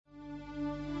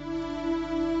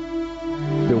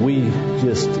we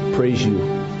just praise you,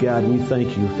 God, and we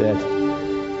thank you that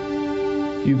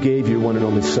you gave your one and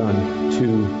only Son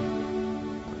to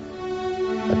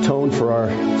atone for our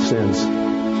sins,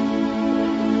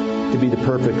 to be the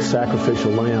perfect sacrificial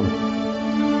lamb,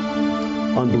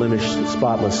 unblemished,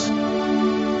 spotless,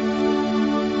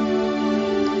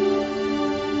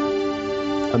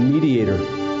 a mediator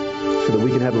so that we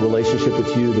can have a relationship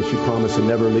with you that you promise to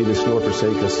never leave us nor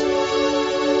forsake us.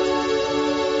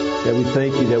 God, we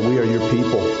thank you that we are your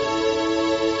people.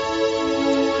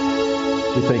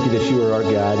 We thank you that you are our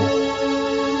God.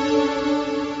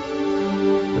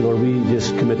 And Lord, we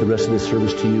just commit the rest of this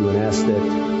service to you and ask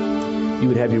that you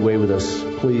would have your way with us.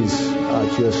 Please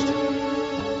just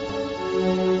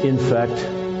impact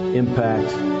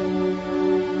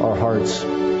our hearts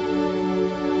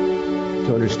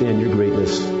to understand your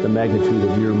greatness, the magnitude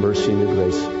of your mercy and your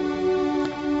grace.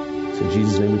 So in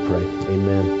Jesus' name we pray.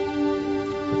 Amen.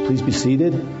 Please be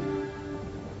seated.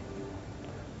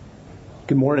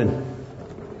 Good morning.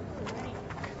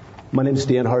 My name is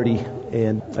Dan Hardy,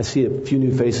 and I see a few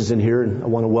new faces in here, and I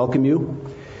want to welcome you.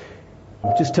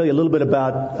 Just tell you a little bit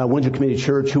about Windsor Community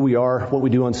Church, who we are, what we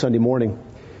do on Sunday morning.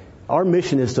 Our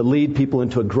mission is to lead people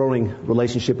into a growing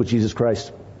relationship with Jesus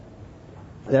Christ.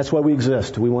 That's why we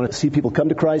exist. We want to see people come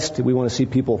to Christ. We want to see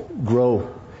people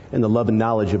grow in the love and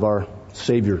knowledge of our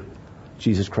Savior,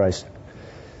 Jesus Christ.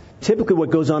 Typically what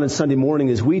goes on Sunday morning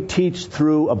is we teach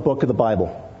through a book of the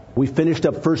Bible. We finished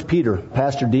up 1 Peter.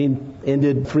 Pastor Dean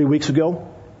ended 3 weeks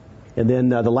ago. And then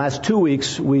the last 2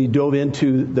 weeks, we dove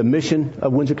into the mission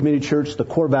of Windsor Community Church, the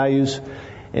core values,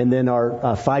 and then our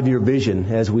 5-year vision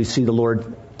as we see the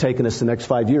Lord taking us the next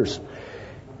 5 years.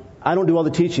 I don't do all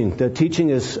the teaching. The teaching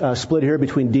is split here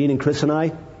between Dean and Chris and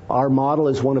I. Our model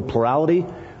is one of plurality.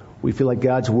 We feel like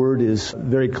God's Word is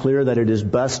very clear that it is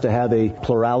best to have a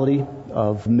plurality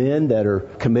of men that are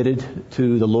committed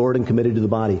to the Lord and committed to the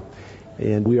body.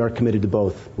 And we are committed to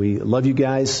both. We love you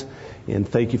guys, and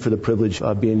thank you for the privilege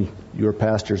of being your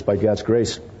pastors by God's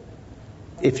grace.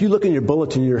 If you look in your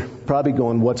bulletin, you're probably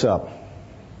going, what's up?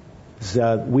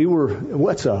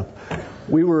 What's up?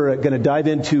 We were going to dive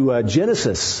into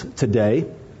Genesis today.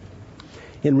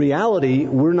 In reality,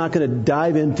 we're not going to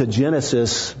dive into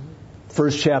Genesis,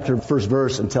 first chapter, first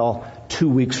verse, until 2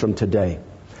 weeks from today.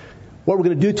 What we're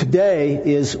going to do today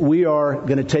is we are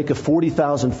going to take a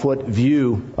 40,000-foot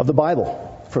view of the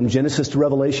Bible, from Genesis to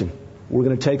Revelation. We're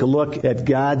going to take a look at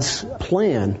God's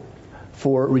plan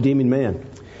for redeeming man.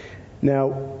 Now,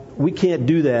 we can't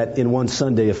do that in one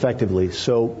Sunday effectively.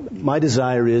 So my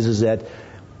desire is that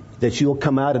you'll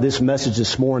come out of this message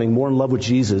this morning more in love with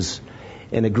Jesus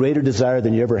and a greater desire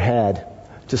than you ever had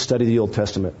to study the Old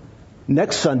Testament.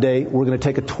 Next Sunday, we're going to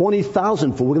take a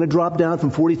 20,000 foot. We're going to drop down from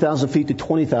 40,000 feet to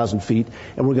 20,000 feet,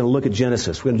 and we're going to look at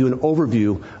Genesis. We're going to do an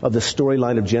overview of the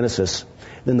storyline of Genesis.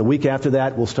 Then the week after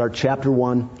that, we'll start chapter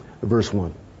 1, verse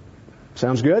 1.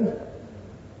 Sounds good?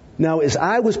 Now, as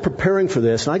I was preparing for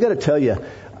this, and I got to tell you,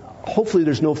 hopefully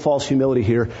there's no false humility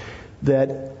here,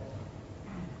 that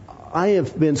I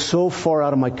have been so far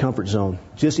out of my comfort zone,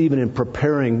 just even in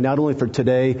preparing, not only for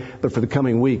today, but for the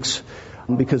coming weeks.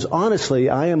 Because honestly,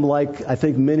 I am like, I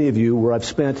think many of you, where I've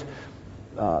spent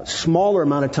a smaller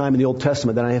amount of time in the Old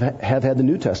Testament than I have had the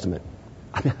New Testament.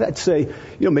 I mean, I'd say,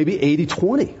 maybe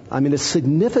 80-20. I mean, a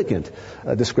significant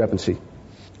discrepancy.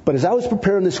 But as I was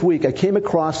preparing this week, I came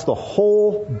across the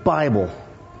whole Bible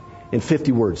in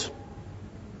 50 words.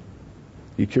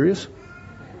 You curious?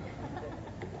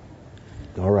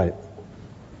 All right.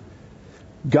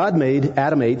 God made,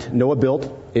 Adam ate, Noah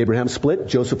built, Abraham split,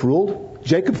 Joseph ruled,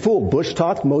 Jacob fooled, Bush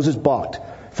talked, Moses balked.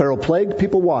 Pharaoh plagued,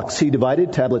 people walked, sea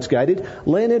divided, tablets guided,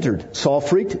 land entered, Saul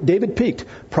freaked, David peaked,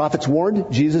 prophets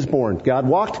warned, Jesus born. God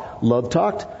walked, love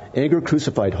talked, anger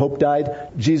crucified, hope died,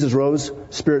 Jesus rose,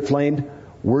 spirit flamed,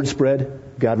 word spread,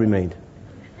 God remained.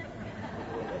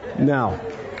 Now,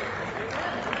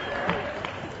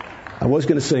 I was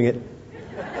going to sing it,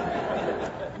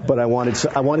 but I wanted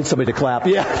somebody to clap.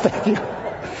 Yeah, thank you.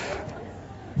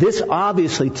 This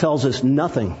obviously tells us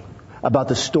nothing about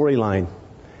the storyline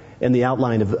and the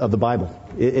outline of the Bible.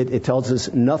 It tells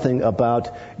us nothing about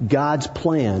God's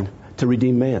plan to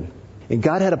redeem man. And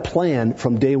God had a plan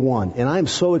from day one. And I am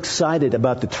so excited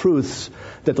about the truths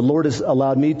that the Lord has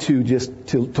allowed me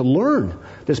to learn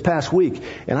this past week.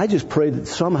 And I just pray that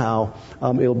somehow,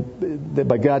 that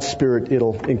by God's Spirit,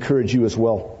 it'll encourage you as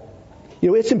well.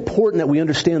 It's important that we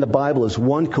understand the Bible as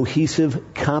one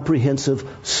cohesive, comprehensive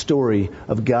story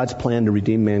of God's plan to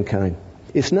redeem mankind.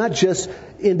 It's not just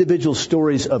individual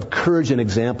stories of courage and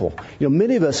example.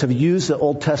 Many of us have used the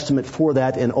Old Testament for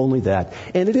that and only that.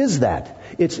 And it is that.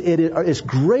 It's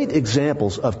great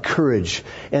examples of courage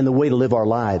and the way to live our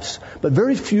lives. But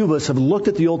very few of us have looked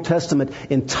at the Old Testament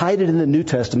and tied it in the New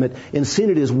Testament and seen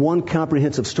it as one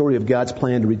comprehensive story of God's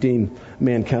plan to redeem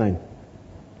mankind.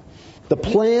 The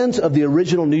plans of the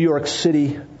original New York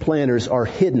City planners are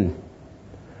hidden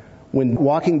when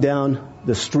walking down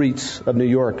the streets of New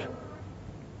York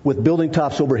with building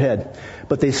tops overhead.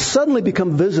 But they suddenly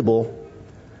become visible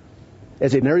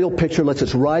as an aerial picture lets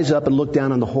us rise up and look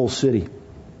down on the whole city.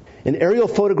 An aerial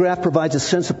photograph provides a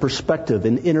sense of perspective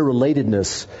and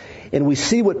interrelatedness. And we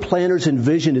see what planners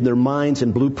envisioned in their minds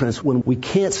and blueprints when we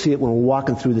can't see it when we're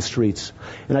walking through the streets.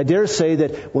 And I dare say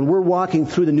that when we're walking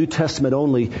through the New Testament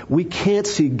only, we can't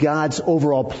see God's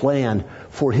overall plan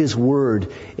for His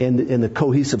Word and the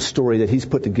cohesive story that He's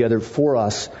put together for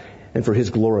us and for His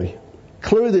glory.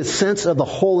 Clearly, the sense of the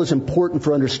whole is important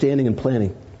for understanding and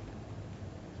planning.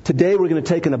 Today, we're going to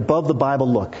take an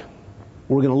above-the-Bible look.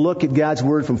 We're going to look at God's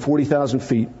Word from 40,000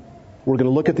 feet. We're going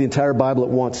to look at the entire Bible at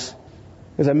once.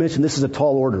 As I mentioned, this is a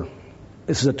tall order.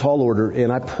 This is a tall order,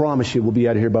 and I promise you we'll be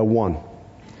out of here by 1.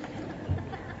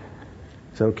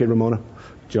 Is that okay, Ramona?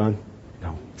 John?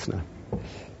 No, it's not.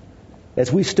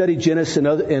 As we study Genesis and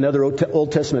other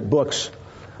Old Testament books,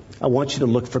 I want you to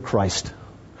look for Christ.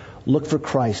 Look for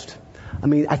Christ.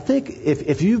 I think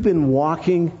if you've been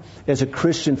walking as a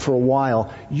Christian for a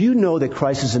while, you know that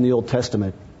Christ is in the Old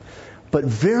Testament. But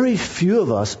very few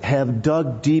of us have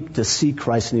dug deep to see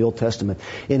Christ in the Old Testament.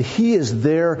 And He is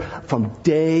there from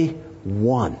day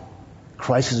one.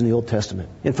 Christ is in the Old Testament.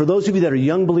 And for those of you that are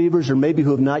young believers or maybe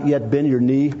who have not yet bent your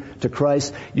knee to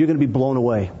Christ, you're going to be blown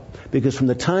away. Because from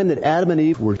the time that Adam and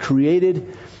Eve were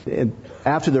created, and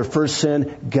after their first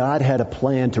sin, God had a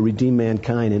plan to redeem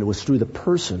mankind, and it was through the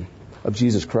person of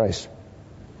Jesus Christ.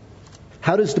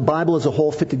 How does the Bible as a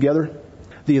whole fit together?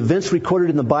 The events recorded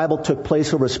in the Bible took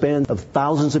place over a span of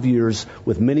thousands of years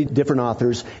with many different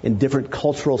authors in different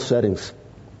cultural settings.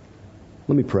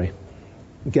 Let me pray.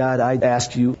 God, I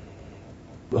ask you,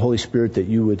 the Holy Spirit, that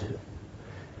you would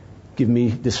give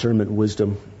me discernment and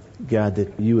wisdom. God,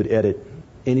 that you would edit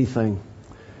anything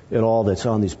at all that's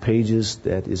on these pages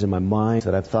that is in my mind,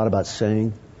 that I've thought about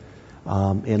saying.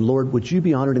 And Lord, would you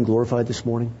be honored and glorified this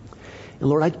morning? And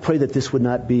Lord, I pray that this would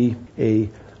not be a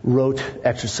rote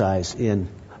exercise in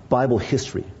Bible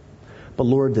history. But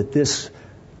Lord, that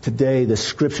today, the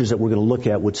scriptures that we're going to look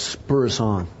at would spur us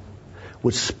on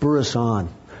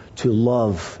to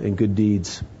love and good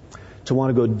deeds, to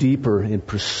want to go deeper in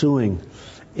pursuing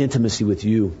intimacy with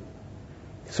you.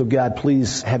 So God,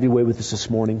 please have your way with us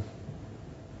this morning.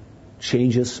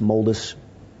 Change us, mold us.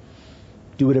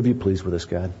 Do whatever you please with us,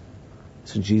 God.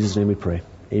 It's in Jesus' name we pray.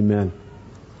 Amen.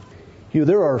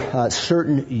 There are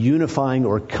certain unifying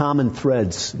or common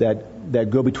threads that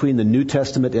go between the New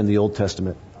Testament and the Old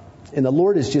Testament. And the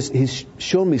Lord He's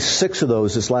shown me 6 of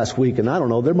those this last week, and I don't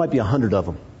know, there might be 100 of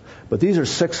them. But these are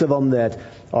 6 of them that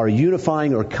are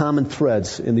unifying or common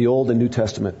threads in the Old and New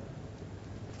Testament.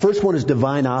 First one is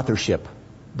divine authorship.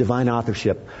 Divine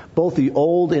authorship. Both the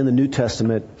Old and the New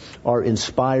Testament are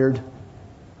inspired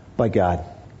by God.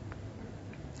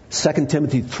 2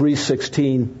 Timothy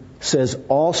 3:16 says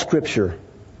all Scripture.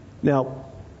 Now,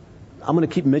 I'm going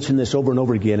to keep mentioning this over and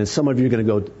over again, and some of you are going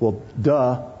to go, well,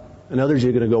 duh, and others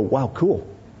are going to go, wow, cool.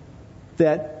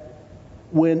 That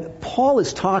when Paul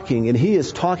is talking, and he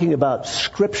is talking about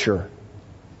Scripture,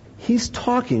 he's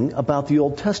talking about the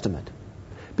Old Testament.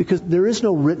 Because there is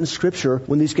no written Scripture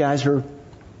when these guys are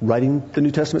writing the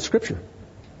New Testament Scripture.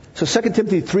 So 2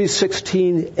 Timothy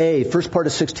 3:16a, first part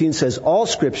of 16 says, all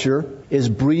Scripture is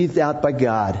breathed out by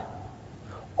God.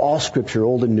 All Scripture,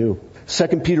 old and new.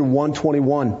 2 Peter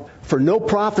 1:21, for no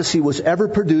prophecy was ever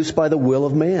produced by the will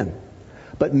of man,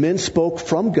 but men spoke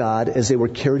from God as they were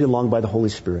carried along by the Holy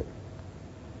Spirit.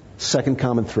 Second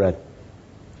common thread.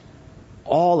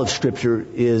 All of Scripture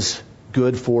is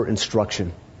good for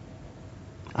instruction.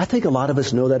 I think a lot of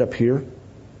us know that up here,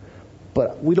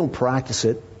 but we don't practice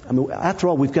it. After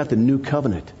all, we've got the new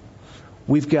covenant.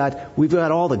 We've got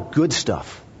all the good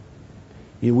stuff.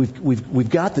 We've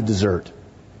got the dessert.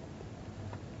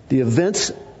 The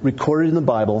events recorded in the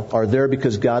Bible are there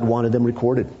because God wanted them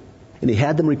recorded. And He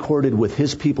had them recorded with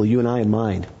His people, you and I, in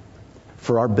mind,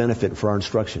 for our benefit, for our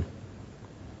instruction.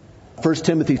 1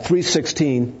 Timothy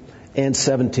 3:16 and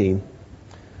 17.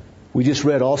 We just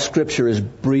read all Scripture is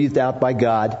breathed out by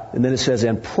God. And then it says,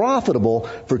 and profitable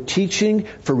for teaching,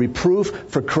 for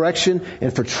reproof, for correction,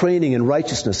 and for training in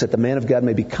righteousness, that the man of God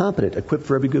may be competent, equipped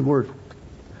for every good work.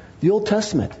 The Old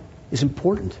Testament is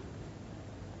important.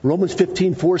 Romans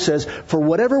 15:4 says, "For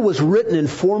whatever was written in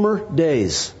former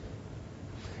days,"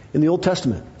 in the Old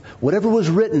Testament, whatever was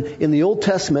written in the Old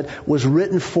Testament was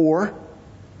written for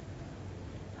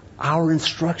our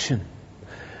instruction.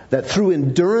 That through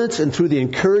endurance and through the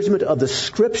encouragement of the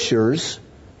Scriptures,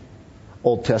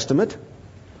 Old Testament,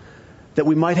 that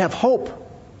we might have hope.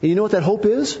 And you know what that hope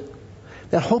is?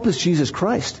 That hope is Jesus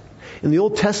Christ. And the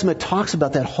Old Testament talks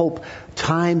about that hope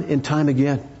time and time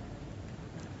again.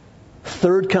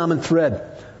 Third common thread,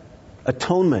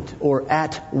 atonement or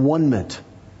at-one-ment.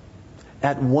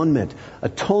 At-one-ment.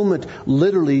 Atonement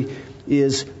literally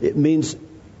it means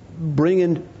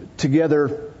bringing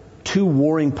together two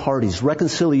warring parties.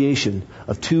 Reconciliation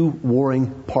of two warring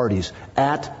parties.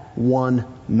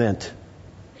 At-one-ment.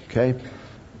 Okay?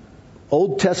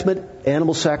 Old Testament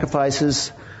animal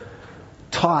sacrifices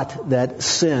taught that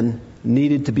sin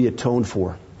needed to be atoned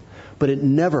for. But it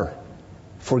never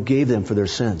forgave them for their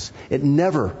sins. It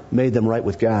never made them right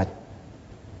with God.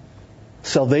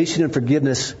 Salvation and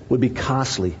forgiveness would be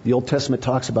costly. The Old Testament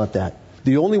talks about that.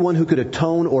 The only one who could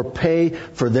atone or pay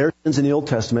for their sins in the Old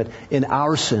Testament and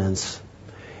our sins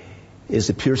is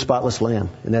the pure, spotless Lamb.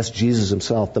 And that's Jesus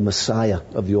Himself, the Messiah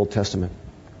of the Old Testament.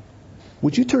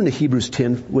 Would you turn to Hebrews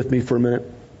 10 with me for a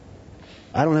minute?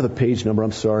 I don't have a page number,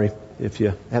 I'm sorry, if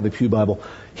you have a Pew Bible.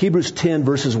 Hebrews 10,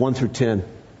 verses 1 through 10.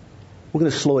 We're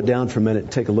going to slow it down for a minute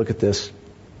and take a look at this.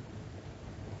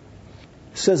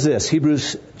 It says this,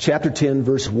 Hebrews chapter 10,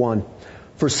 verse 1.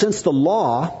 "For since the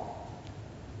law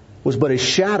was but a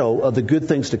shadow of the good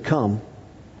things to come,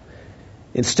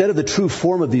 instead of the true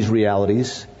form of these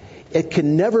realities, it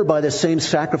can never by the same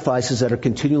sacrifices that are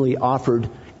continually offered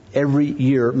every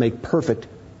year make perfect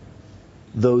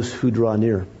those who draw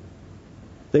near."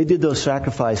 They did those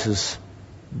sacrifices,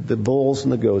 the bulls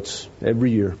and the goats,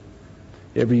 every year.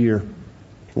 Every year.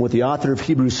 And what the author of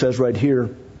Hebrews says right here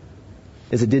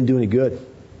is it didn't do any good.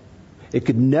 It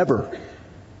could never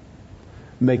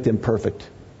make them perfect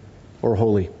or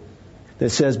holy. It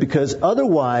says, because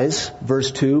otherwise, verse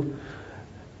 2,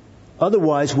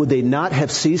 otherwise would they not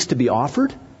have ceased to be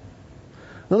offered?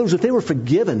 In other words, if they were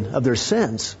forgiven of their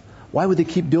sins, why would they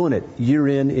keep doing it year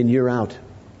in and year out?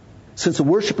 Since the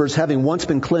worshippers, having once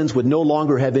been cleansed, would no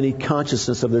longer have any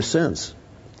consciousness of their sins.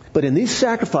 But in these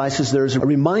sacrifices, there is a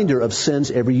reminder of sins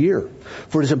every year.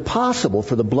 For it is impossible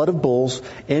for the blood of bulls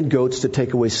and goats to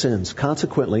take away sins.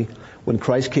 Consequently, when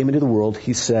Christ came into the world,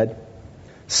 He said,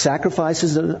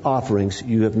 "Sacrifices and offerings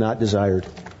you have not desired,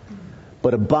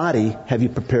 but a body have you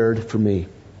prepared for me.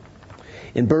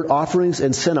 In burnt offerings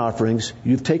and sin offerings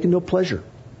you've taken no pleasure.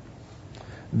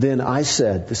 Then I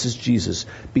said," this is Jesus,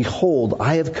 "Behold,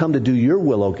 I have come to do your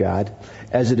will, O God,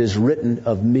 as it is written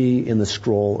of me in the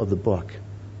scroll of the book."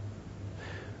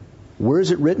 Where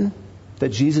is it written that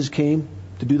Jesus came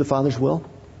to do the Father's will?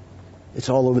 It's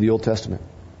all over the Old Testament.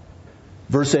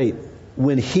 Verse 8,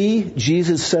 "When He,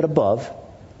 Jesus, said above,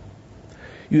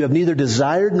 you have neither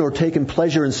desired nor taken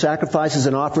pleasure in sacrifices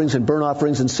and offerings and burnt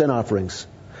offerings and sin offerings.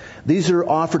 These are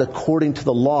offered according to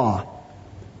the law."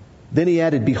 Then He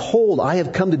added, "Behold, I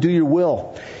have come to do your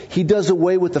will." He does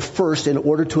away with the first in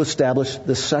order to establish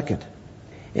the second.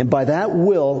 "And by that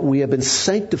will we have been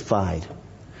sanctified,"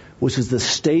 which is the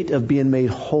state of being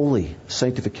made holy,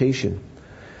 sanctification.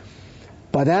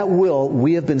 "By that will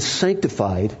we have been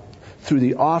sanctified through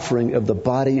the offering of the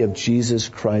body of Jesus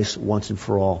Christ once and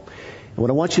for all." And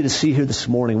what I want you to see here this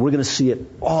morning, we're going to see it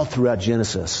all throughout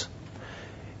Genesis,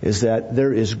 is that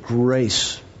there is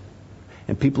grace.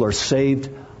 And people are saved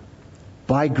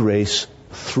by grace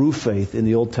through faith in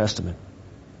the Old Testament.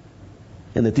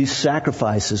 And that these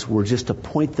sacrifices were just to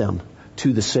point them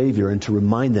to the Savior and to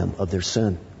remind them of their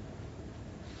sin.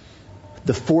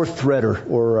 The fourth thread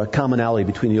or commonality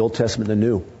between the Old Testament and the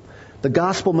New. The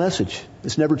gospel message.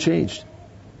 It's never changed.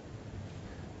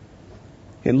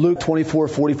 In Luke 24,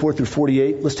 44 through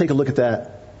 48, let's take a look at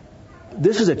that.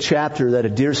 This is a chapter that a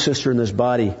dear sister in this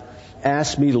body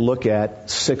asked me to look at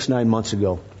 6-9 months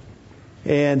ago.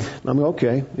 And I'm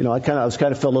okay. I was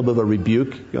kind of felt a little bit of a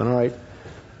rebuke. Going, all right,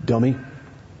 dummy,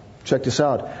 check this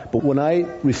out. But when I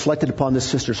reflected upon this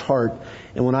sister's heart,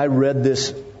 and when I read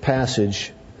this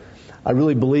passage, I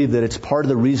really believe that it's part of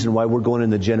the reason why we're going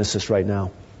into Genesis right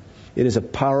now. It is a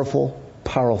powerful,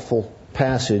 powerful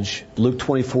passage, Luke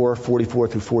 24, 44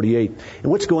 through 48.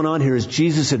 And what's going on here is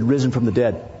Jesus had risen from the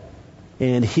dead.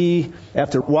 And He,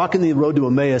 after walking the road to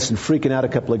Emmaus and freaking out a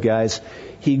couple of guys,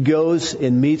 He goes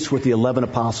and meets with the 11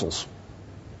 apostles.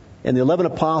 And the 11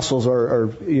 apostles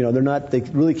they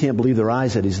really can't believe their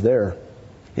eyes that He's there.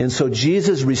 And so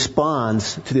Jesus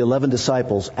responds to the 11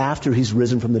 disciples after He's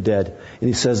risen from the dead. And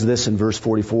He says this in verse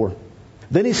 44.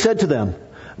 "Then He said to them,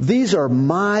 These are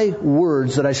my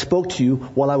words that I spoke to you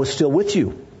while I was still with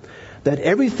you, that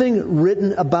everything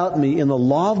written about me in the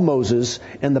law of Moses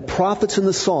and the prophets and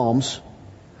the Psalms,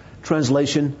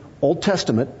 translation, Old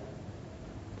Testament,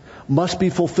 must be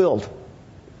fulfilled.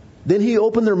 Then he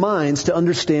opened their minds to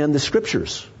understand the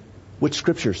Scriptures. Which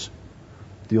Scriptures?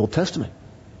 The Old Testament.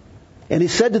 And he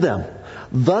said to them,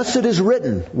 thus it is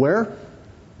written, where?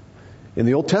 In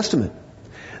the Old Testament,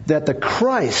 that the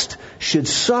Christ should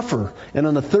suffer and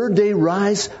on the third day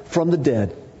rise from the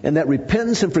dead, and that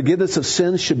repentance and forgiveness of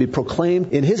sins should be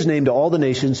proclaimed in His name to all the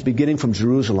nations, beginning from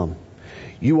Jerusalem.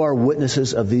 You are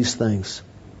witnesses of these things.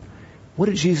 What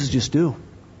did Jesus just do?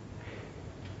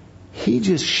 He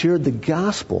just shared the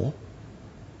gospel,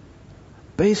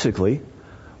 basically,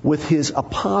 with His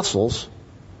apostles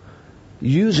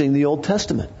using the Old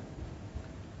Testament.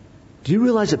 Do you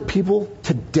realize that people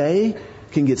today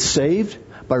can get saved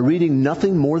by reading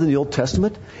nothing more than the Old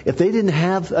Testament? If they didn't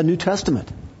have a New Testament,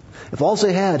 if all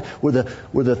they had were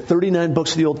the 39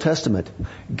 books of the Old Testament,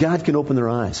 God can open their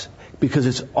eyes because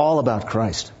it's all about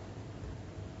Christ.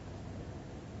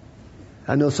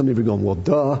 I know some of you are going, well,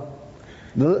 duh.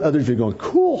 Others are going,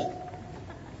 cool.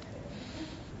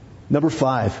 Number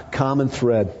 5, common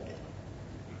thread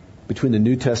between the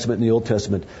New Testament and the Old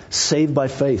Testament. Saved by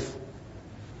faith.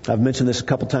 I've mentioned this a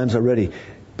couple times already.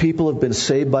 People have been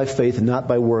saved by faith and not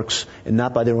by works and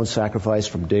not by their own sacrifice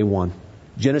from day one.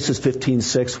 Genesis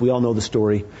 15:6, we all know the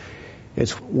story.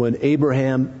 It's when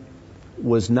Abraham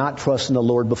was not trusting the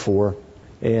Lord before,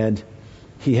 and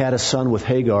he had a son with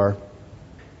Hagar.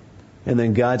 And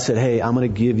then God said, hey, I'm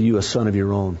going to give you a son of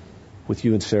your own with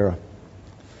you and Sarah.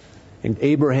 And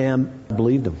Abraham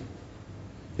believed him.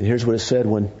 And here's what it said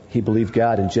when he believed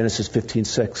God in Genesis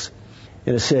 15:6.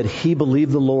 And it said, he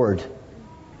believed the Lord,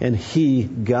 and he,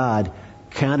 God,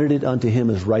 counted it unto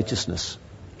him as righteousness.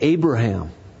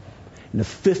 Abraham, in the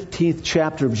 15th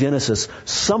chapter of Genesis,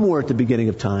 somewhere at the beginning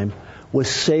of time, was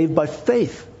saved by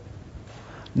faith,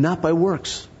 not by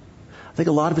works. I think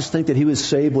a lot of us think that he was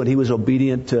saved when he was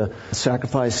obedient to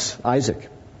sacrifice Isaac.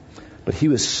 But he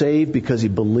was saved because he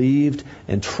believed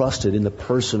and trusted in the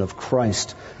person of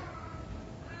Christ.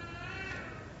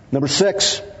 Number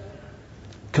 6,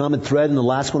 common thread, and the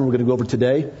last one we're going to go over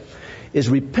today, is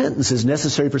repentance is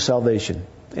necessary for salvation.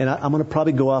 And I'm going to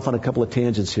probably go off on a couple of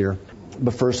tangents here.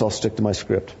 But first I'll stick to my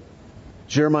script.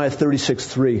 Jeremiah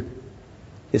 36:3.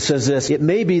 It says this, it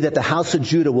may be that the house of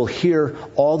Judah will hear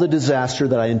all the disaster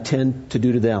that I intend to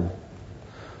do to them,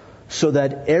 so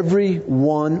that every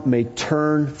one may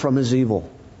turn from his evil,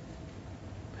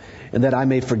 and that I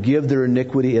may forgive their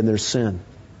iniquity and their sin.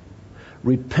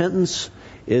 Repentance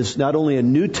is not only a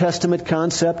New Testament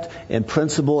concept and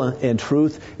principle and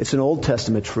truth, it's an Old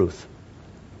Testament truth.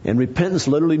 And repentance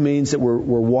literally means that we're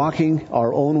walking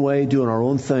our own way, doing our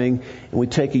own thing, and we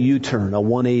take a U-turn, a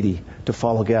 180 to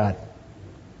follow God.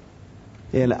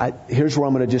 And here's where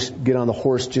I'm going to just get on the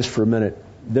horse just for a minute.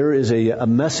 There is a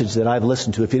message that I've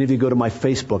listened to. If any of you go to my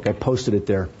Facebook, I posted it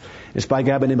there. It's by a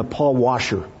guy by the name of Paul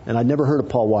Washer. And I'd never heard of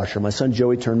Paul Washer. My son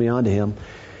Joey turned me on to him.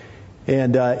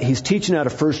 And he's teaching out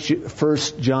of 1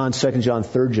 John, 2 John,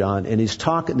 3 John. And he's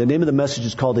talking, the name of the message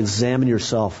is called Examine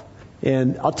Yourself.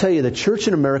 And I'll tell you, the church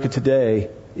in America today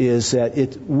is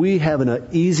that we have an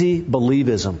easy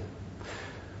believism.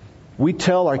 We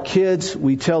tell our kids,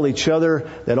 we tell each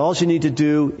other that all you need to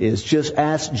do is just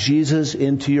ask Jesus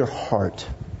into your heart.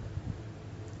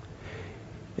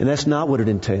 And that's not what it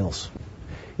entails.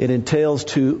 It entails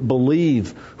to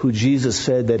believe who Jesus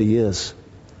said that He is.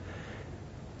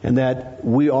 And that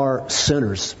we are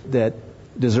sinners that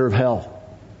deserve hell.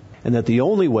 And that the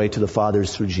only way to the Father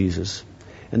is through Jesus.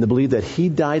 And to believe that He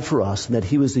died for us and that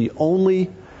He was the only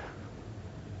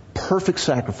perfect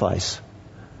sacrifice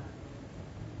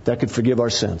that could forgive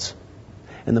our sins.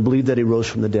 And to believe that He rose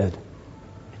from the dead.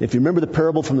 If you remember the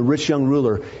parable from the rich young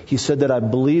ruler, he said that I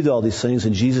believed all these things,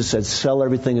 and Jesus said, sell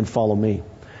everything and follow me.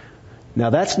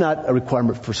 Now that's not a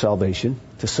requirement for salvation,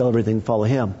 to sell everything and follow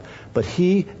Him. But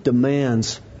He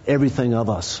demands everything of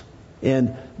us.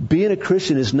 And being a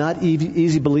Christian is not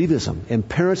easy believism. And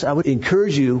parents, I would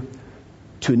encourage you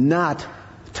to not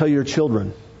tell your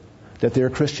children that they're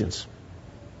Christians.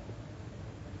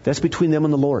 That's between them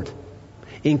and the Lord.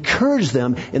 Encourage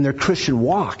them in their Christian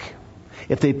walk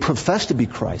if they profess to be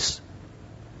Christ.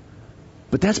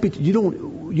 But you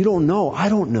don't know. I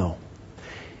don't know.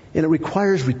 And it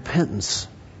requires repentance.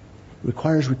 It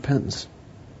requires repentance.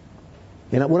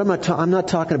 And I'm not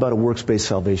talking about a works-based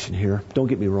salvation here. Don't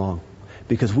get me wrong.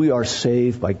 Because we are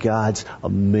saved by God's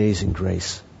amazing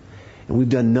grace. And we've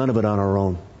done none of it on our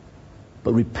own.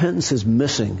 But repentance is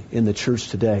missing in the church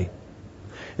today.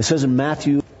 It says in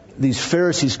Matthew, these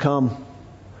Pharisees come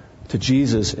to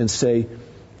Jesus and say,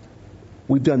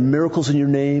 we've done miracles in your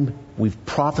name, we've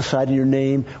prophesied in your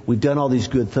name, we've done all these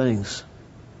good things.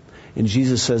 And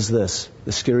Jesus says this,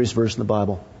 the scariest verse in the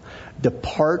Bible: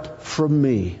 depart from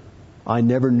me, I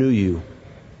never knew you,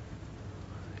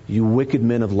 you wicked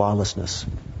men of lawlessness.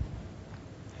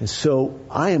 And so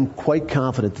I am quite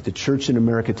confident that the church in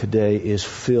America today is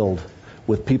filled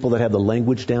with people that have the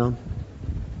language down,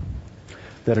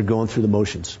 that are going through the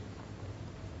motions.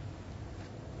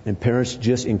 And parents,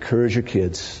 just encourage your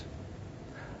kids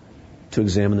to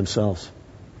examine themselves.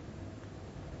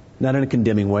 Not in a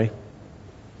condemning way,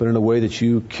 but in a way that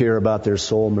you care about their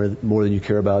soul more than you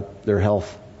care about their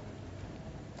health.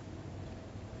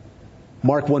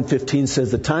 Mark 1:15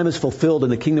 says, the time is fulfilled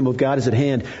and the kingdom of God is at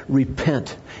hand.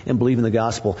 Repent and believe in the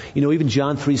gospel. You know, even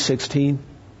John 3:16,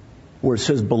 where it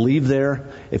says believe there,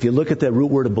 if you look at that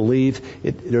root word of believe,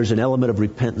 there's an element of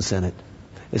repentance in it.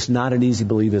 It's not an easy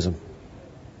believism.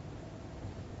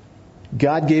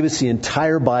 God gave us the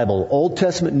entire Bible, Old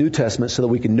Testament, New Testament, so that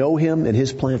we can know Him and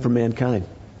His plan for mankind.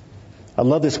 I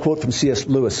love this quote from C.S.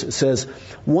 Lewis. It says,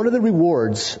 one of the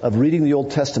rewards of reading the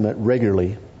Old Testament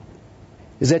regularly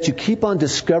is that you keep on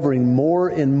discovering more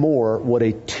and more what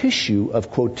a tissue of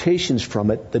quotations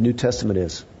from it the New Testament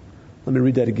is. Let me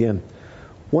read that again.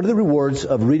 One of the rewards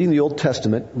of reading the Old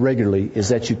Testament regularly is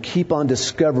that you keep on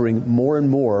discovering more and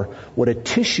more what a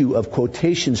tissue of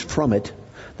quotations from it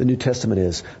the New Testament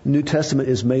is. The New Testament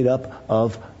is made up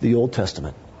of the Old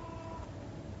Testament.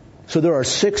 So there are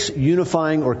 6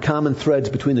 unifying or common threads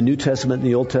between the New Testament and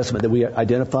the Old Testament that we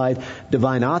identified.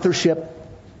 Divine authorship,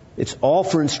 it's all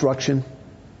for instruction.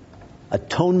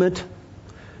 Atonement,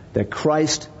 that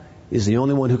Christ is the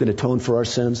only one who can atone for our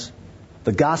sins.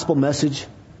 The gospel message,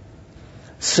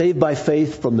 saved by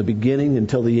faith from the beginning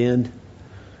until the end.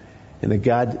 And that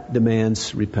God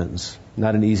demands repentance,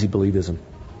 not an easy believism.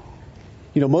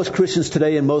 You know, most Christians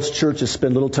today in most churches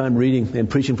spend little time reading and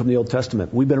preaching from the Old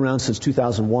Testament. We've been around since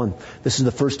 2001. This is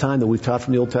the first time that we've taught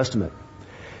from the Old Testament.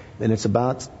 And it's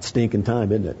about stinking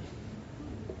time, isn't it?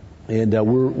 And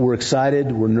we're excited,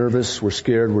 we're nervous, we're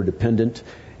scared, we're dependent,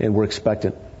 and we're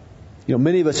expectant. You know,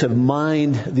 many of us have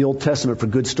mined the Old Testament for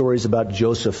good stories about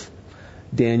Joseph,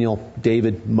 Daniel,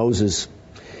 David, Moses.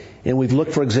 And we've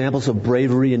looked for examples of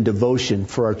bravery and devotion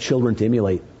for our children to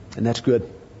emulate. And that's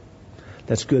good.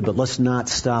 That's good, but let's not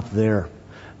stop there.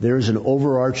 There's an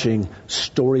overarching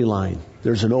storyline.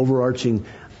 There's an overarching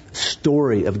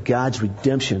story of God's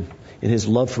redemption and His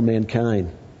love for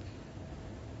mankind.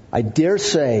 I dare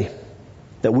say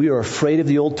that we are afraid of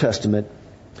the Old Testament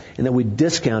and that we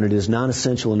discount it as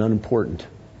non-essential and unimportant.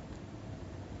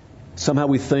 Somehow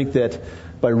we think that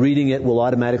by reading it, we'll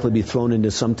automatically be thrown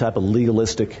into some type of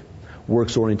legalistic,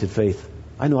 works-oriented faith.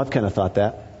 I know I've kind of thought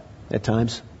that at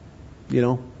times, you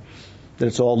know, that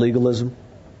it's all legalism.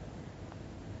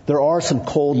 There are some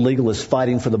cold legalists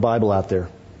fighting for the Bible out there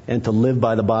and to live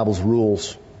by the Bible's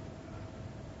rules.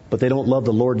 But they don't love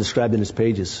the Lord described in its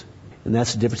pages. And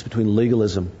that's the difference between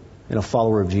legalism and a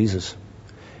follower of Jesus,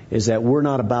 is that we're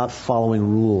not about following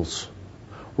rules.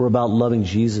 We're about loving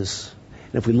Jesus.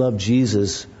 And if we love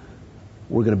Jesus,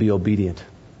 we're going to be obedient.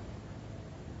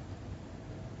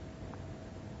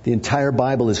 The entire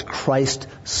Bible is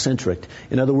Christ-centric.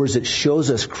 In other words, it shows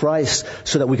us Christ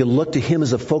so that we can look to Him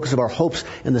as the focus of our hopes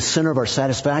and the center of our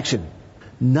satisfaction.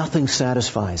 Nothing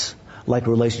satisfies like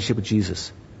a relationship with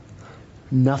Jesus.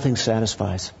 Nothing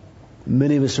satisfies.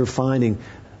 Many of us are finding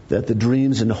that the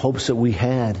dreams and the hopes that we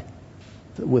had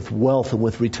with wealth and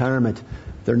with retirement,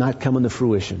 they're not coming to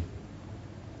fruition.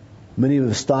 Many of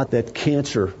us thought that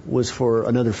cancer was for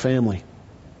another family.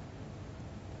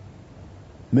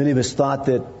 Many of us thought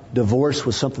that divorce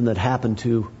was something that happened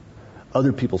to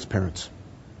other people's parents.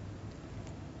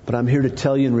 But I'm here to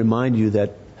tell you and remind you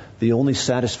that the only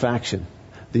satisfaction,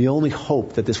 the only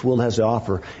hope that this world has to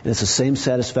offer, and it's the same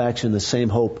satisfaction, the same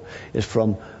hope, is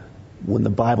from when the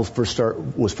Bible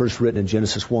was first written in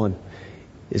Genesis 1,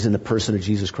 is in the person of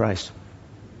Jesus Christ.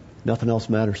 Nothing else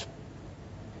matters.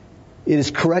 It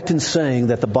is correct in saying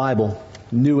that the Bible,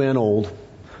 new and old,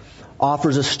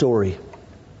 offers a story.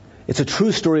 It's a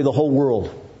true story of the whole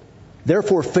world.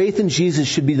 Therefore, faith in Jesus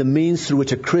should be the means through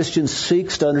which a Christian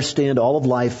seeks to understand all of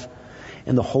life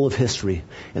and the whole of history.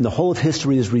 And the whole of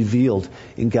history is revealed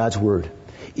in God's Word.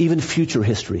 Even future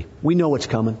history. We know what's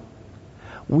coming.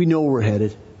 We know where we're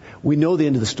headed. We know the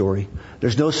end of the story.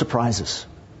 There's no surprises.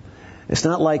 It's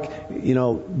not like, you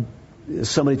know,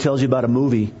 somebody tells you about a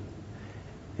movie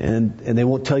and they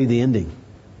won't tell you the ending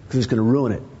because it's going to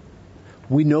ruin it.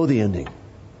 We know the ending.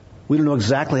 We don't know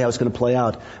exactly how it's going to play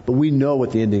out, but we know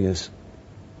what the ending is.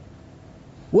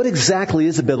 What exactly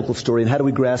is the biblical story and how do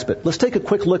we grasp it? Let's take a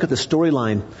quick look at the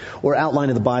storyline or outline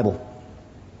of the Bible.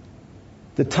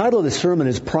 The title of the sermon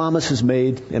is Promises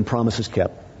Made and Promises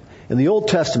Kept. And the Old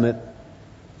Testament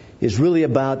is really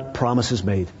about promises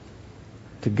made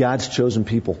to God's chosen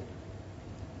people.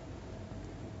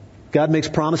 God makes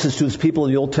promises to His people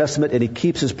in the Old Testament, and He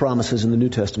keeps His promises in the New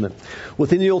Testament.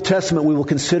 Within the Old Testament, we will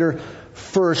consider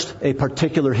first a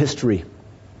particular history.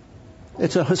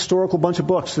 It's a historical bunch of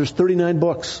books. There's 39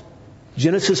 books.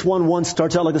 Genesis 1:1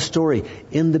 starts out like a story.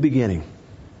 In the beginning.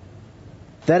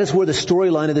 That is where the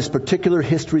storyline of this particular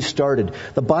history started.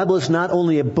 The Bible is not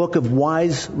only a book of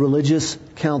wise religious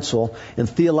counsel and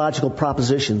theological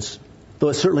propositions, though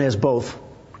it certainly has both.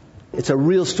 It's a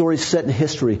real story set in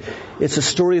history. It's a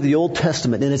story of the Old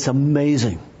Testament, and it's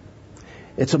amazing.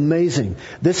 It's amazing.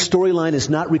 This storyline is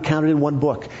not recounted in one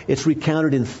book. It's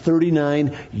recounted in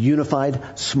 39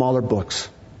 unified, smaller books.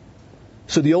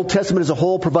 So the Old Testament as a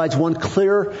whole provides one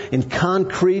clear and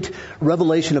concrete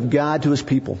revelation of God to His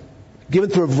people, given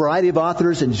through a variety of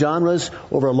authors and genres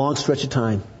over a long stretch of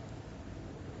time.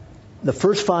 The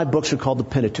first 5 books are called the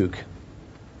Pentateuch.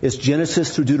 It's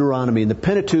Genesis through Deuteronomy. And the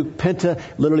Pentateuch, Penta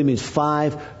literally means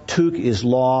 5. Tuch is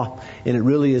law. And it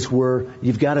really is where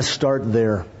you've got to start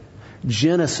there.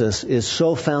 Genesis is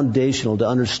so foundational to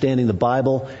understanding the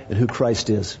Bible and who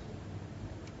Christ is.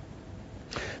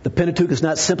 The Pentateuch is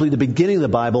not simply the beginning of the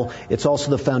Bible, it's also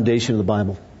the foundation of the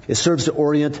Bible. It serves to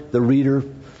orient the reader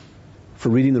for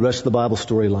reading the rest of the Bible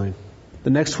storyline. The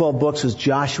next 12 books is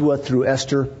Joshua through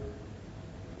Esther.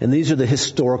 And these are the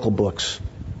historical books.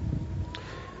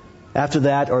 After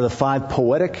that are the 5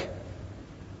 poetic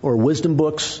or wisdom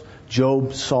books,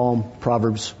 Job, Psalm,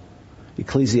 Proverbs,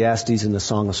 Ecclesiastes, and the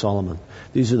Song of Solomon.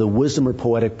 These are the wisdom or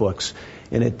poetic books.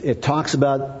 And it talks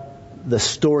about the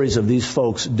stories of these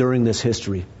folks during this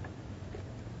history.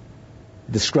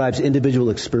 It describes individual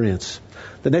experience.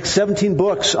 The next 17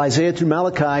 books, Isaiah through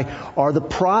Malachi, are the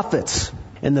prophets.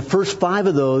 And the first 5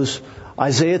 of those,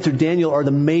 Isaiah through Daniel, are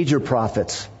the major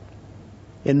prophets.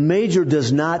 And major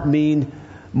does not mean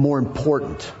more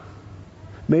important.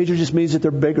 Major just means that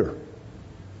they're bigger.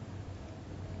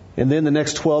 And then the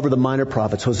next 12 are the minor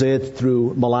prophets, Hosea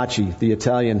through Malachi, the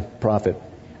Italian prophet.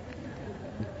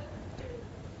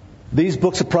 These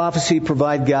books of prophecy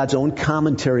provide God's own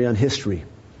commentary on history.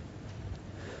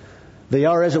 They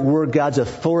are, as it were, God's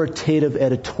authoritative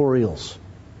editorials.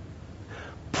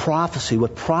 Prophecy,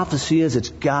 what prophecy is, it's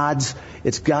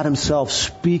God Himself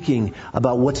speaking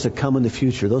about what's to come in the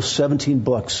future. Those 17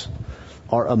 books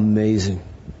are amazing.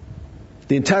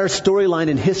 The entire storyline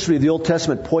and history of the Old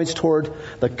Testament points toward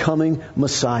the coming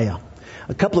Messiah.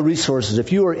 A couple of resources.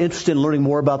 If you are interested in learning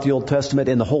more about the Old Testament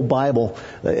and the whole Bible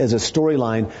as a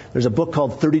storyline, there's a book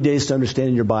called 30 Days to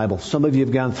Understanding Your Bible. Some of you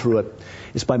have gone through it.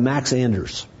 It's by Max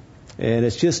Anders. And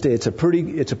it's a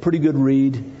pretty good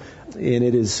read, and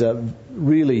it is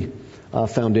really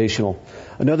foundational.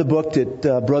 Another book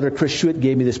that Brother Chris Schuett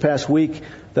gave me this past week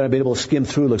that I've been able to skim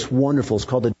through looks wonderful. It's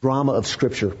called The Drama of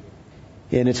Scripture.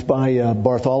 And it's by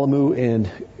Bartholomew and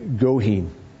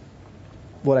Goheen.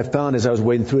 What I found as I was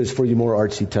wading through is for you more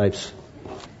artsy types.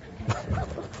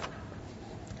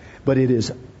 But it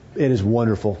is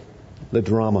wonderful, the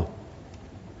drama.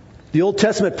 The Old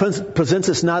Testament presents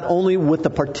us not only with the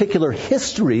particular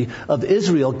history of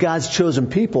Israel, God's chosen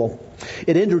people,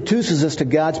 it introduces us to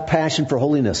God's passion for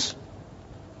holiness.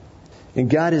 And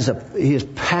God He is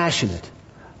passionate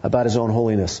about His own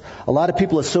holiness. A lot of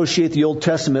people associate the Old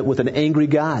Testament with an angry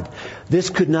God. This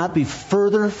could not be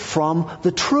further from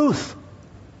the truth.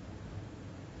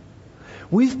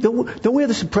 Don't we have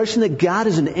this impression that God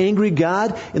is an angry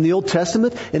God in the Old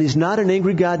Testament, and He's not an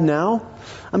angry God now?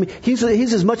 I mean, He's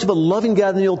as much of a loving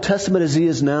God in the Old Testament as He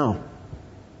is now.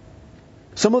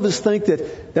 Some of us think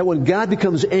that when God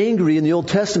becomes angry in the Old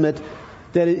Testament,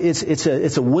 that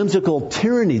it's a whimsical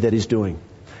tyranny that He's doing.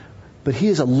 But He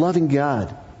is a loving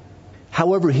God.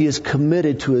 However, He is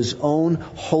committed to His own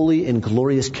holy and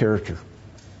glorious character.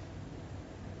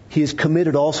 He is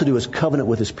committed also to His covenant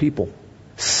with His people.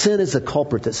 Sin is the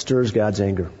culprit that stirs God's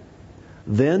anger.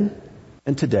 Then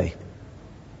and today.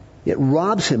 It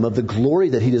robs Him of the glory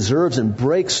that He deserves and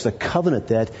breaks the covenant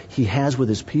that He has with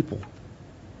His people.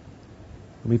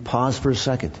 Let me pause for a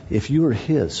second. If you are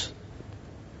His,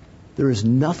 there is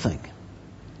nothing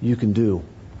you can do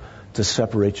to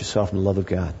separate yourself from the love of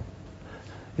God.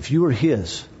 If you are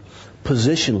His,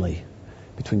 positionally,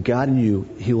 between God and you,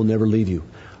 He will never leave you.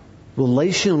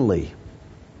 Relationally,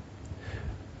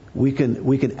 we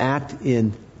can act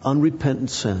in unrepentant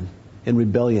sin, in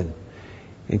rebellion,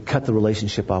 and cut the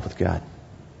relationship off with God.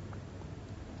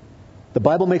 The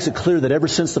Bible makes it clear that ever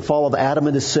since the fall of Adam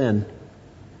into sin,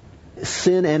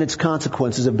 sin and its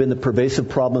consequences have been the pervasive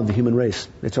problem of the human race.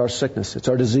 It's our sickness. It's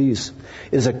our disease.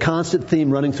 It is a constant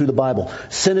theme running through the Bible.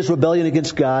 Sin is rebellion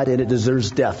against God, and it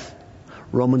deserves death.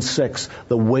 Romans 6,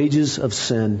 the wages of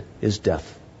sin is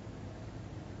death.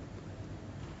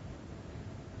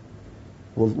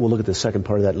 We'll look at the second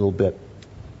part of that in a little bit.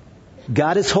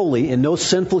 God is holy, and no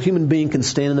sinful human being can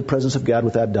stand in the presence of God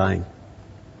without dying.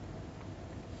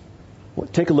 Well,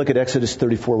 take a look at Exodus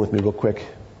 34 with me real quick.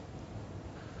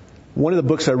 One of the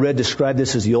books I read described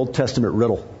this as the Old Testament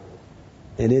riddle,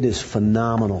 and it is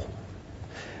phenomenal.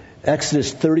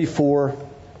 Exodus 34,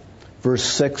 verse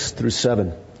 6 through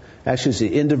 7. Actually, it's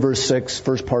the end of verse 6,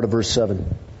 first part of verse 7.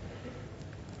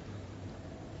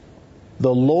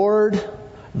 The Lord,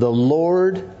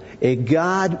 a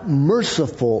God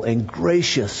merciful and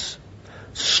gracious,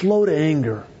 slow to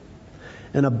anger,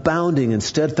 and abounding in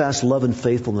steadfast love and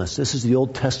faithfulness. This is the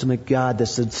Old Testament God.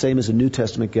 That's the same as the New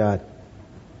Testament God.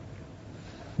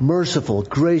 Merciful,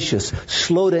 gracious,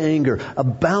 slow to anger,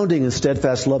 abounding in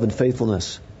steadfast love and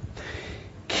faithfulness.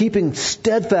 Keeping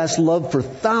steadfast love for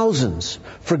thousands,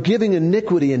 forgiving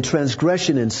iniquity and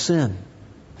transgression and sin.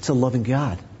 It's a loving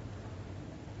God.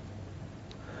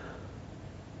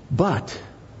 But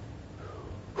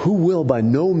who will by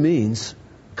no means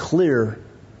clear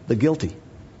the guilty?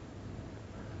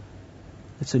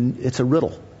 It's a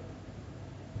riddle.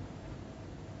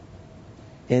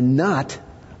 And not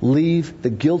leave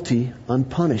the guilty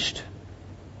unpunished.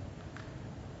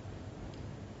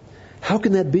 How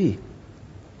can that be?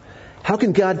 How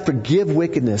can God forgive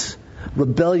wickedness,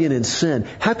 rebellion, and sin?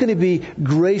 How can He be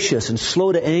gracious and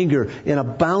slow to anger and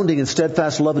abounding in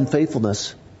steadfast love and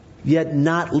faithfulness, yet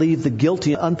not leave the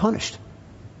guilty unpunished?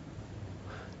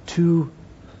 Two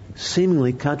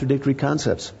seemingly contradictory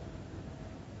concepts.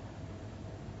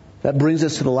 That brings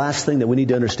us to the last thing that we need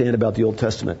to understand about the Old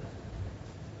Testament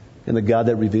and the God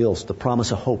that reveals, the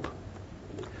promise of hope.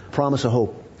 Promise of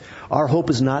hope. Our hope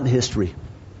is not in history.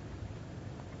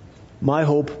 My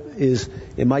hope is,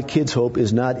 and my kids' hope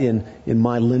is not in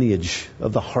my lineage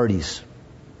of the Hardys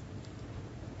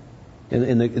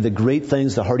and the great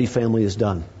things the Hardy family has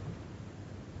done.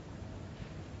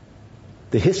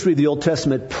 The history of the Old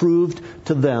Testament proved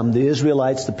to them, the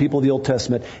Israelites, the people of the Old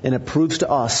Testament, and it proves to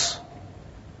us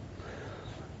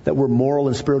that we're moral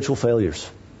and spiritual failures.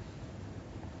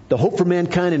 The hope for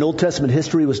mankind in Old Testament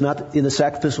history was not in the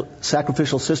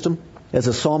sacrificial system. As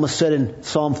the psalmist said in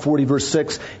Psalm 40, verse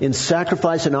 6, in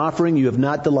sacrifice and offering you have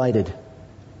not delighted. It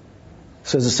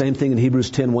says the same thing in Hebrews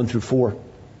 10, 1 through 4.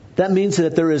 That means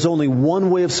that there is only one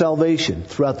way of salvation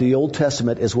throughout the Old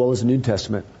Testament as well as the New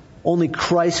Testament. Only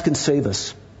Christ can save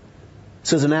us. It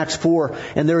says in Acts 4,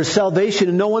 and there is salvation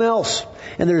in no one else,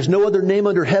 and there is no other name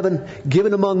under heaven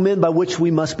given among men by which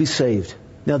we must be saved.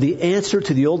 Now the answer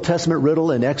to the Old Testament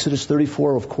riddle in Exodus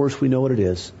 34, of course we know what it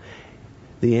is.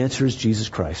 The answer is Jesus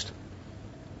Christ.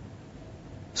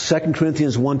 2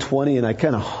 Corinthians 1:20, and I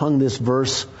kind of hung this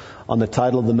verse on the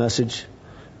title of the message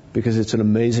because it's an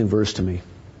amazing verse to me.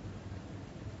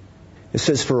 It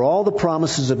says, for all the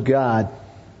promises of God,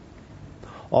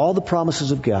 all the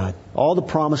promises of God, all the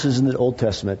promises in the Old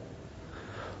Testament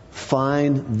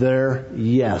find their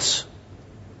yes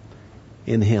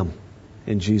in Him,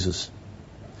 in Jesus.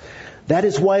 That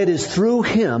is why it is through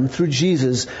Him, through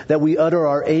Jesus, that we utter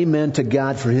our amen to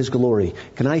God for His glory.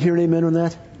 Can I hear an amen on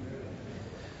that?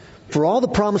 For all the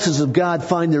promises of God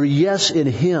find their yes in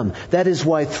Him. That is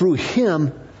why through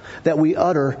Him that we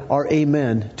utter our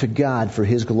amen to God for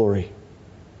His glory.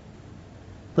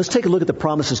 Let's take a look at the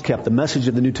promises kept, the message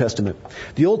of the New Testament.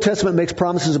 The Old Testament makes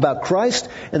promises about Christ,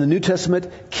 and the New Testament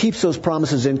keeps those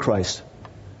promises in Christ.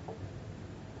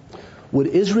 Would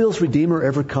Israel's Redeemer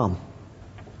ever come?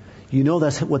 You know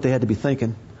that's what they had to be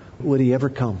thinking. Would He ever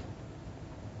come?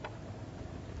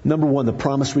 Number one, the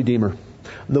promised Redeemer.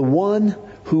 The one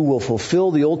who will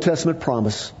fulfill the Old Testament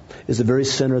promise is the very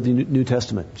center of the New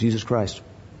Testament, Jesus Christ.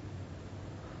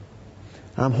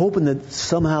 I'm hoping that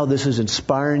somehow this is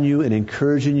inspiring you and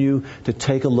encouraging you to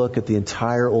take a look at the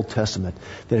entire Old Testament.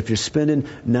 That if you're spending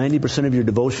 90% of your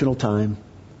devotional time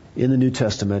in the New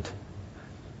Testament,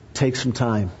 take some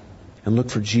time and look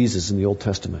for Jesus in the Old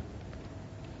Testament.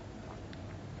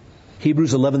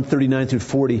 Hebrews 11:39 through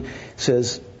 40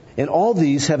 says, and all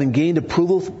these, having gained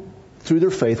approval through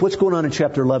their faith. What's going on in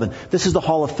chapter 11? This is the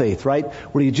Hall of Faith, right?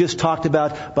 Where you just talked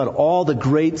about all the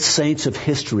great saints of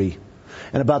history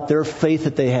and about their faith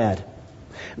that they had.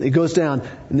 It goes down,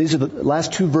 and these are the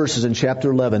last two verses in chapter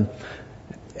 11,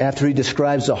 after he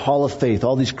describes the Hall of Faith,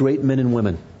 all these great men and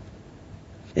women.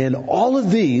 And all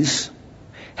of these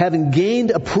having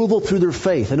gained approval through their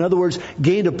faith. In other words,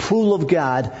 gained approval of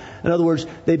God. In other words,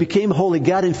 they became holy.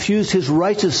 God infused His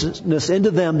righteousness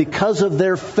into them because of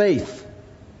their faith.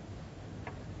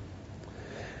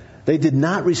 They did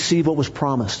not receive what was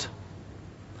promised.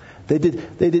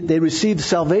 They received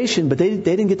salvation, but they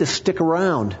didn't get to stick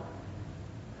around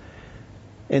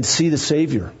and see the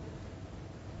Savior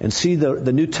and see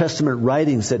the New Testament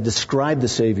writings that describe the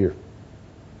Savior.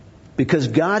 Because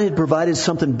God had provided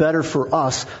something better for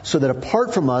us, so that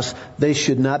apart from us, they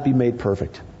should not be made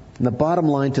perfect. And the bottom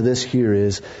line to this here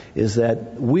is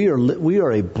that we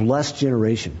are a blessed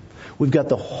generation. We've got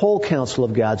the whole counsel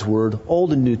of God's Word,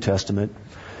 Old and New Testament.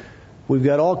 We've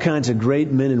got all kinds of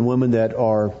great men and women that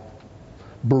are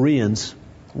Bereans,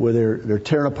 where they're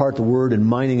tearing apart the Word and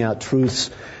mining out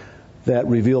truths that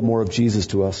reveal more of Jesus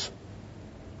to us.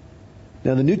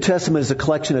 Now, the New Testament is a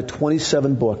collection of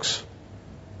 27 books.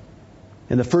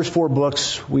 And the first 4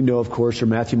 books we know, of course, are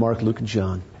Matthew, Mark, Luke, and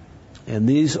John. And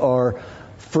these are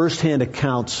first-hand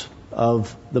accounts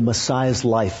of the Messiah's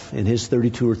life in His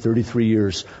 32 or 33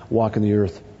 years walking the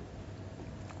earth.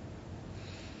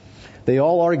 They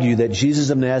all argue that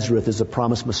Jesus of Nazareth is the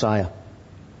promised Messiah.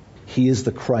 He is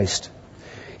the Christ.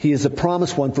 He is the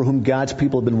promised one for whom God's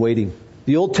people have been waiting.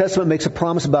 The Old Testament makes a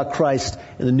promise about Christ,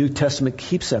 and the New Testament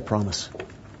keeps that promise.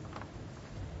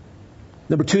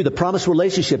 Number 2, the promised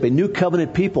relationship, a new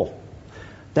covenant people.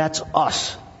 That's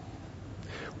us.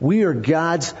 We are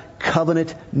God's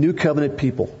covenant, new covenant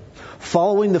people.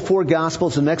 Following the 4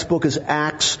 Gospels, the next book is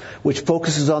Acts, which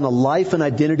focuses on the life and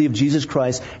identity of Jesus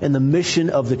Christ and the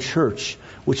mission of the church,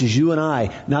 which is you and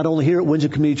I, not only here at Windsor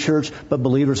Community Church, but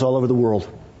believers all over the world.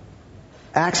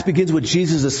 Acts begins with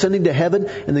Jesus ascending to heaven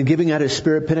and then giving out His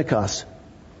Spirit at Pentecost.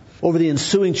 Over the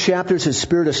ensuing chapters, His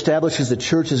Spirit establishes the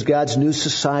church as God's new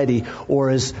society or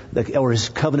His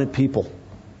covenant people.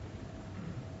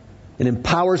 It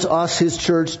empowers us, His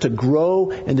church, to grow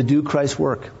and to do Christ's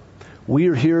work. We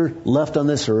are here left on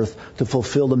this earth to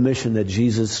fulfill the mission that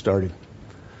Jesus started.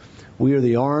 We are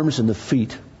the arms and the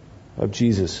feet of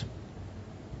Jesus.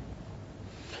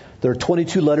 There are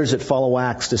 22 letters that follow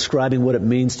Acts describing what it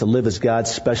means to live as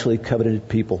God's specially covenanted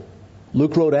people.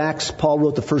 Luke wrote Acts, Paul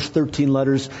wrote the first 13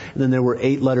 letters, and then there were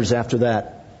 8 letters after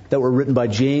that were written by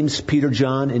James, Peter,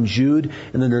 John, and Jude,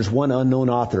 and then there's one unknown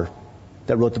author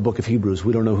that wrote the book of Hebrews.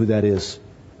 We don't know who that is.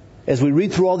 As we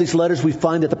read through all these letters, we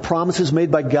find that the promises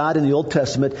made by God in the Old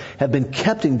Testament have been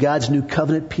kept in God's new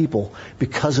covenant people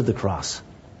because of the cross.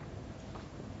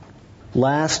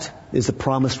 Last is the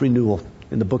promised renewal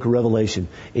in the book of Revelation,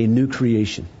 a new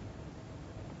creation.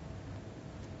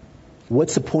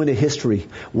 What's the point of history?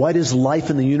 Why does life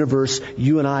in the universe,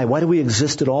 you and I, why do we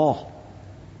exist at all?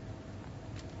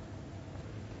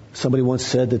 Somebody once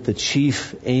said that the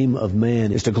chief aim of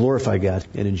man is to glorify God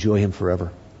and enjoy Him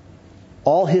forever.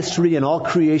 All history and all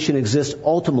creation exists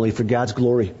ultimately for God's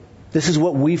glory. This is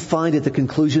what we find at the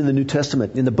conclusion of the New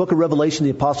Testament. In the book of Revelation,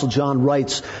 the Apostle John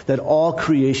writes that all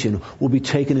creation will be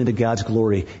taken into God's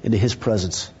glory, into His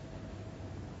presence.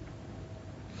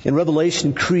 In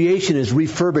Revelation, creation is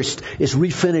refurbished, it's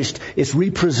refinished, it's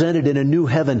represented in a new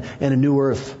heaven and a new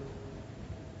earth.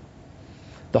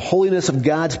 The holiness of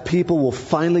God's people will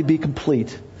finally be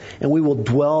complete, and we will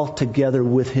dwell together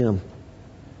with Him.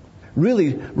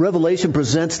 Really, Revelation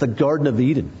presents the Garden of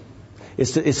Eden.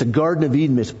 It's a Garden of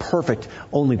Eden. It's perfect,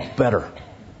 only better.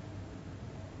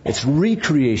 It's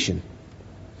recreation.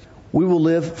 We will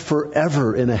live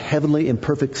forever in a heavenly and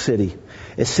perfect city.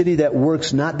 A city that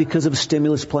works not because of a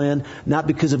stimulus plan, not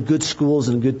because of good schools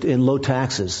and low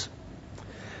taxes,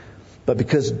 but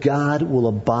because God will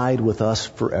abide with us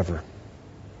forever.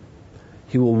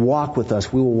 He will walk with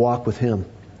us. We will walk with Him.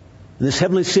 In this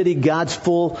heavenly city, God's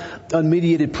full,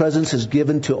 unmediated presence is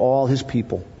given to all His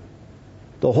people.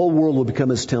 The whole world will become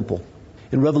His temple.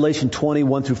 In Revelation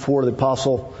 20:1-4, the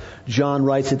Apostle John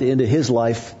writes at the end of his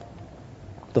life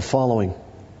the following.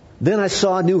 Then I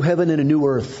saw a new heaven and a new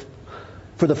earth.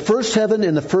 For the first heaven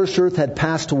and the first earth had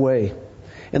passed away,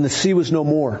 and the sea was no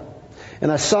more.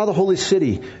 And I saw the holy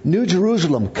city, New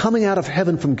Jerusalem, coming out of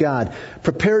heaven from God,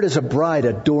 prepared as a bride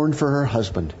adorned for her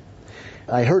husband.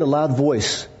 I heard a loud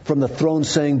voice from the throne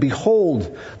saying,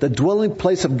 Behold, the dwelling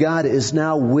place of God is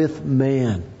now with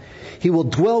man. He will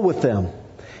dwell with them,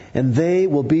 and they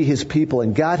will be His people,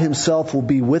 and God Himself will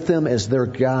be with them as their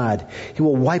God. He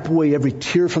will wipe away every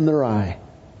tear from their eye,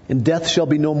 and death shall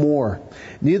be no more.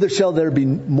 Neither shall there be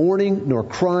mourning, nor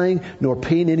crying, nor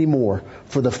pain any more,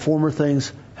 for the former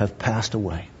things have passed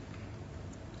away.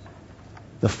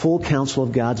 The full counsel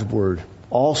of God's Word,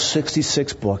 all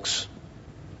 66 books,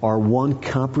 are one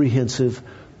comprehensive,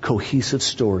 cohesive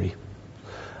story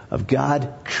of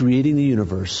God creating the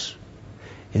universe,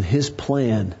 and His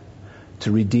plan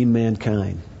to redeem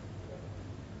mankind.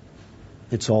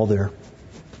 It's all there.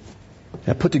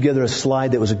 I put together a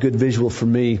slide that was a good visual for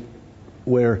me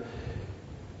where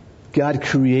God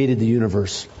created the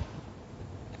universe.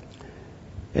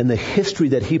 And the history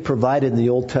that He provided in the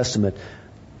Old Testament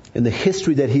and the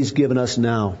history that He's given us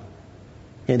now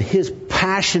and His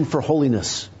passion for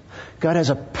holiness. God has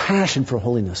a passion for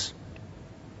holiness.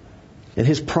 And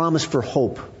His promise for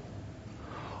hope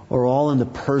are all in the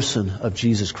person of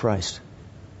Jesus Christ.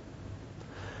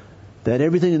 That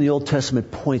everything in the Old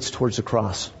Testament points towards the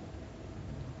cross.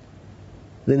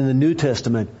 Then in the New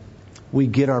Testament, we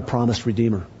get our promised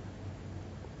Redeemer.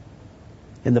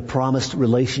 And the promised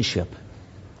relationship.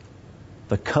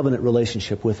 The covenant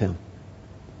relationship with Him.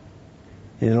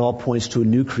 And it all points to a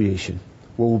new creation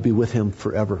where we'll be with Him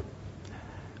forever.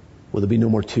 Will there be no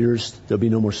more tears? There'll be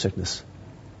no more sickness.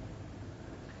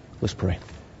 Let's pray.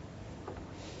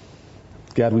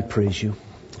 God, we praise You.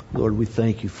 Lord, we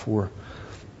thank You for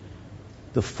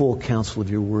the full counsel of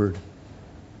Your Word.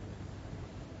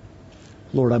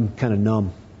 Lord, I'm kind of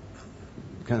numb.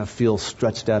 Kind of feel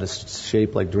stretched out of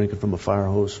shape like drinking from a fire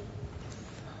hose.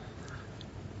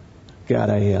 God,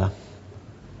 I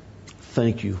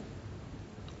thank You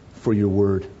for Your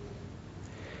Word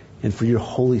and for Your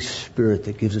Holy Spirit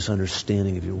that gives us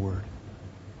understanding of Your Word.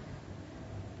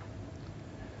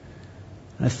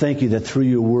 And I thank You that through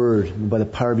Your Word and by the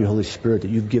power of Your Holy Spirit that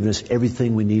You've given us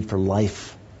everything we need for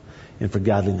life and for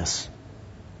godliness.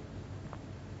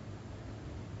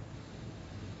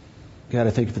 God, I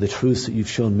thank You for the truths that You've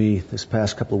shown me this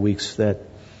past couple of weeks that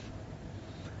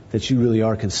You really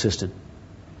are consistent.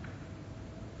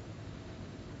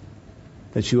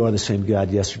 That You are the same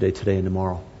God yesterday, today, and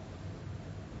tomorrow.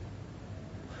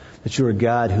 That You're a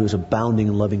God who is abounding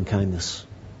in loving kindness.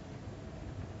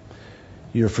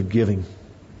 You're forgiving.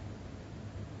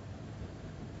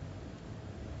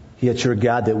 Yet You're a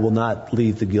God that will not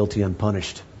leave the guilty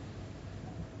unpunished.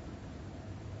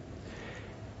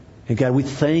 And God, we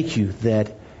thank You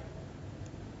that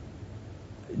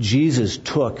Jesus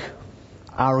took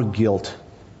our guilt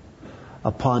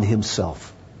upon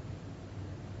Himself.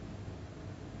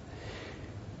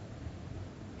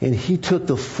 And He took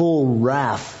the full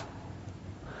wrath,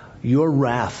 Your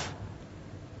wrath,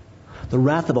 the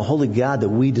wrath of a holy God that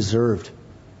we deserved,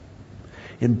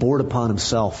 and bore it upon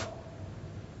Himself.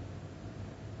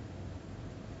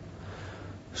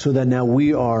 So that now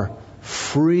we are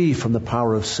free from the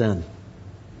power of sin.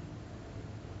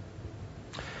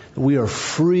 We are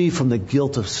free from the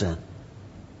guilt of sin.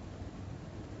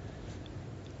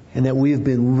 And that we have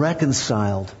been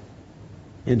reconciled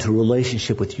into a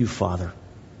relationship with You, Father.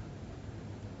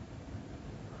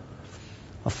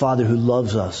 A Father who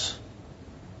loves us.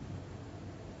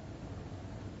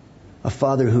 A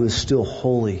Father who is still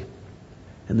holy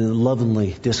and then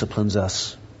lovingly disciplines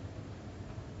us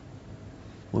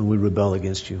when we rebel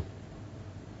against You.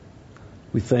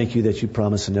 We thank You that You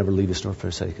promise to never leave us nor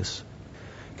forsake us.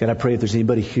 God, I pray if there's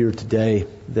anybody here today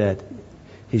that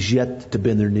is yet to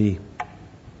bend their knee,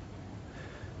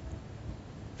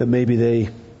 that maybe they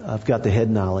have got the head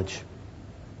knowledge,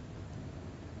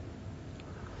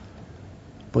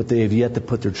 but they have yet to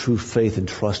put their true faith and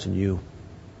trust in You,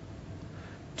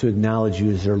 to acknowledge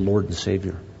You as their Lord and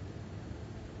Savior.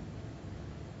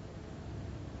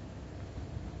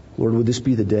 Lord, would this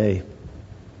be the day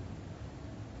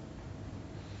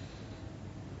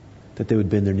that they would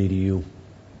bend their knee to You?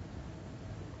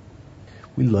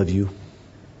 We love You.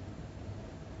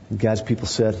 And God's people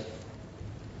said,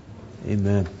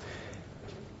 Amen.